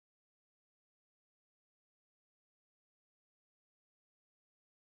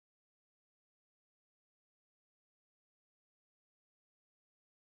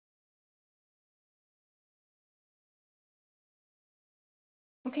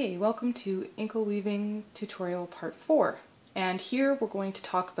Okay, welcome to Inkle weaving tutorial part 4, and here we're going to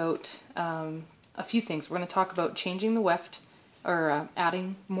talk about a few things. We're going to talk about changing the weft, or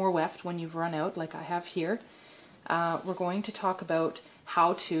adding more weft when you've run out, like I have here. We're going to talk about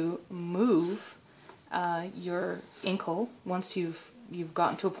how to move your inkle once you've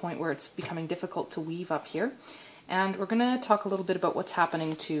gotten to a point where it's becoming difficult to weave up here, and we're going to talk a little bit about what's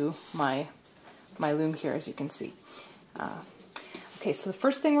happening to my loom here, as you can see. Okay, so the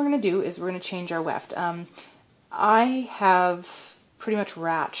first thing we're going to do is we're going to change our weft. I have pretty much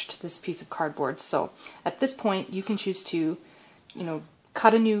ratched this piece of cardboard, so at this point you can choose to,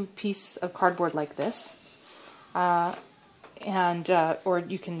 cut a new piece of cardboard like this, or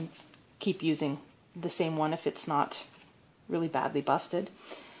you can keep using the same one if it's not really badly busted.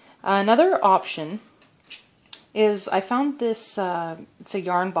 Another option is I found this, it's a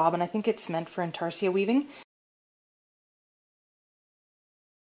yarn bobbin. I think it's meant for intarsia weaving.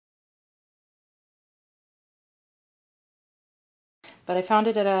 But I found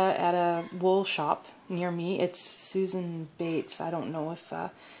it at a wool shop near me. It's Susan Bates. I don't know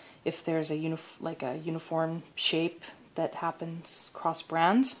if there's a uniform shape that happens across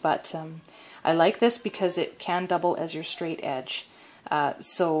brands, but I like this because it can double as your straight edge.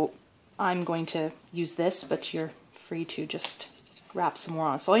 So I'm going to use this, but you're free to just wrap some more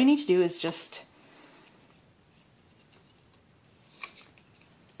on. So all you need to do is just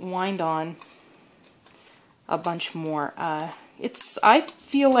wind on a bunch more. I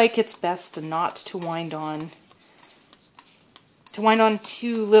feel like it's best not to wind on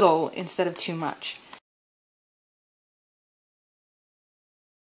too little instead of too much.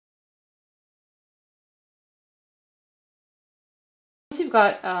 Once you've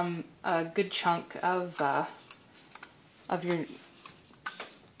got a good chunk of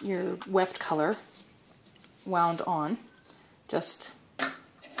your weft color wound on, just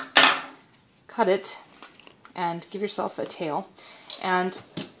cut it and give yourself a tail. And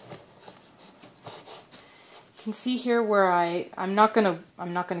you can see here where I'm not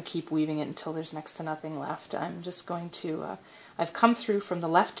gonna keep weaving it until there's next to nothing left. I'm just going to I've come through from the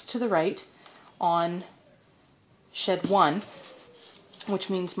left to the right on shed 1, which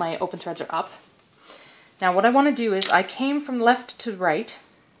means my open threads are up. Now what I want to do is I came from left to right.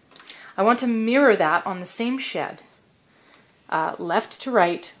 I want to mirror that on the same shed, left to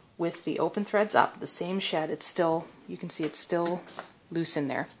right, with the open threads up, the same shed. It's still, you can see it's still loose in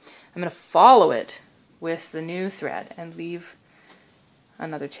there. I'm going to follow it with the new thread and leave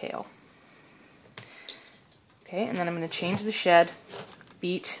another tail. Okay, and then I'm going to change the shed,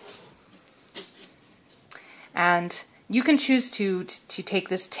 beat, and you can choose to take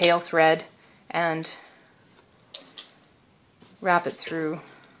this tail thread and wrap it through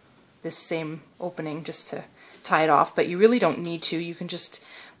this same opening just to tie it off, but you really don't need to. You can just,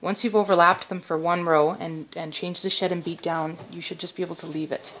 once you've overlapped them for one row and change the shed and beat down, you should just be able to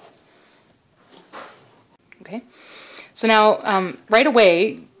leave it. Okay, so now right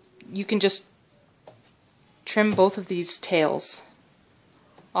away you can just trim both of these tails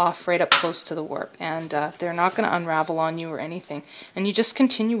off right up close to the warp, and they're not going to unravel on you or anything, and you just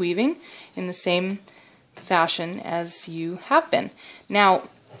continue weaving in the same fashion as you have been. Now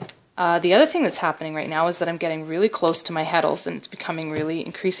the other thing that's happening right now is that I'm getting really close to my heddles, and it's becoming really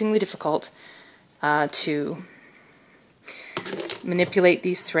increasingly difficult to manipulate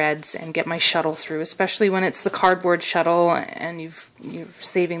these threads and get my shuttle through, especially when it's the cardboard shuttle and you're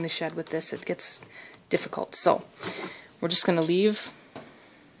saving the shed with this. It gets difficult. So we're just going to leave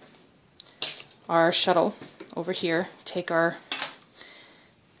our shuttle over here, take our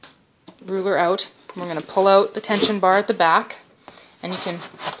ruler out, we're going to pull out the tension bar at the back, and you can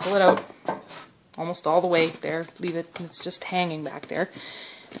pull it out almost all the way there, leave it, it's just hanging back there.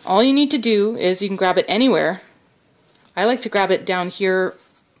 All you need to do is you can grab it anywhere. I like to grab it down here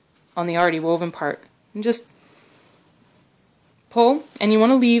on the already woven part and just pull, and you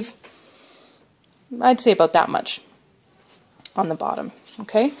want to leave, I'd say, about that much on the bottom.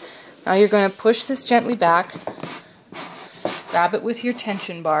 Okay, now you're going to push this gently back, grab it with your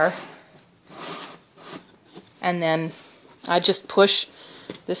tension bar, and then I just push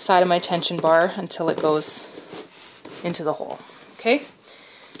this side of my tension bar until it goes into the hole. Okay?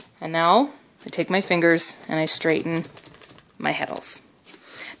 And now I take my fingers and I straighten my heddles.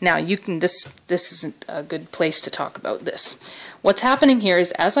 Now you can, this isn't a good place to talk about this. What's happening here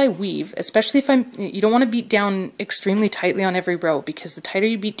is as I weave, especially if you don't want to beat down extremely tightly on every row, because the tighter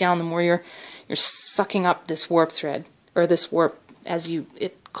you beat down, the more you're sucking up this warp thread, or this warp, as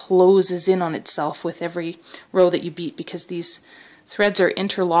it closes in on itself with every row that you beat, because these threads are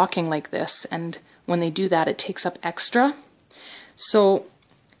interlocking like this, and when they do that it takes up extra. So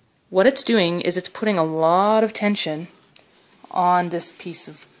what it's doing is it's putting a lot of tension on this piece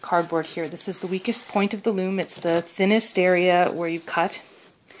of cardboard here. This is the weakest point of the loom. It's the thinnest area where you cut.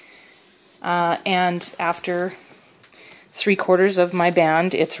 And after 3/4 of my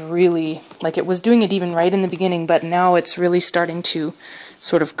band, it's really, like, it was doing it even right in the beginning, but now it's really starting to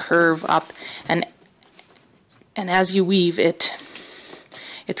sort of curve up. And as you weave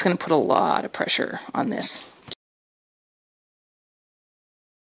it's going to put a lot of pressure on this.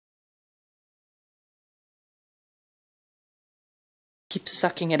 Keep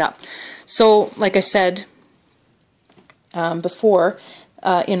sucking it up. So, like I said before,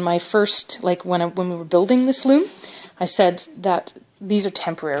 in my first, like when we were building this loom, I said that these are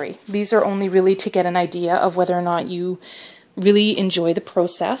temporary. These are only really to get an idea of whether or not you really enjoy the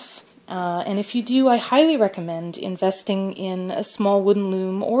process. And if you do, I highly recommend investing in a small wooden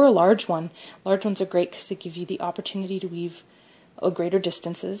loom or a large one. Large ones are great because they give you the opportunity to weave greater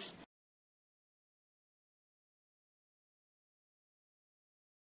distances.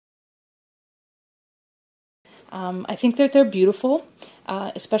 I think that they're beautiful,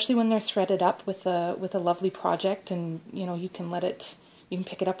 especially when they're threaded up with a lovely project, and you know, you can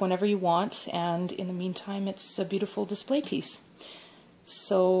pick it up whenever you want, and in the meantime it's a beautiful display piece.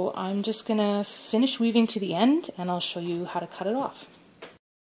 So I'm just gonna finish weaving to the end and I'll show you how to cut it off.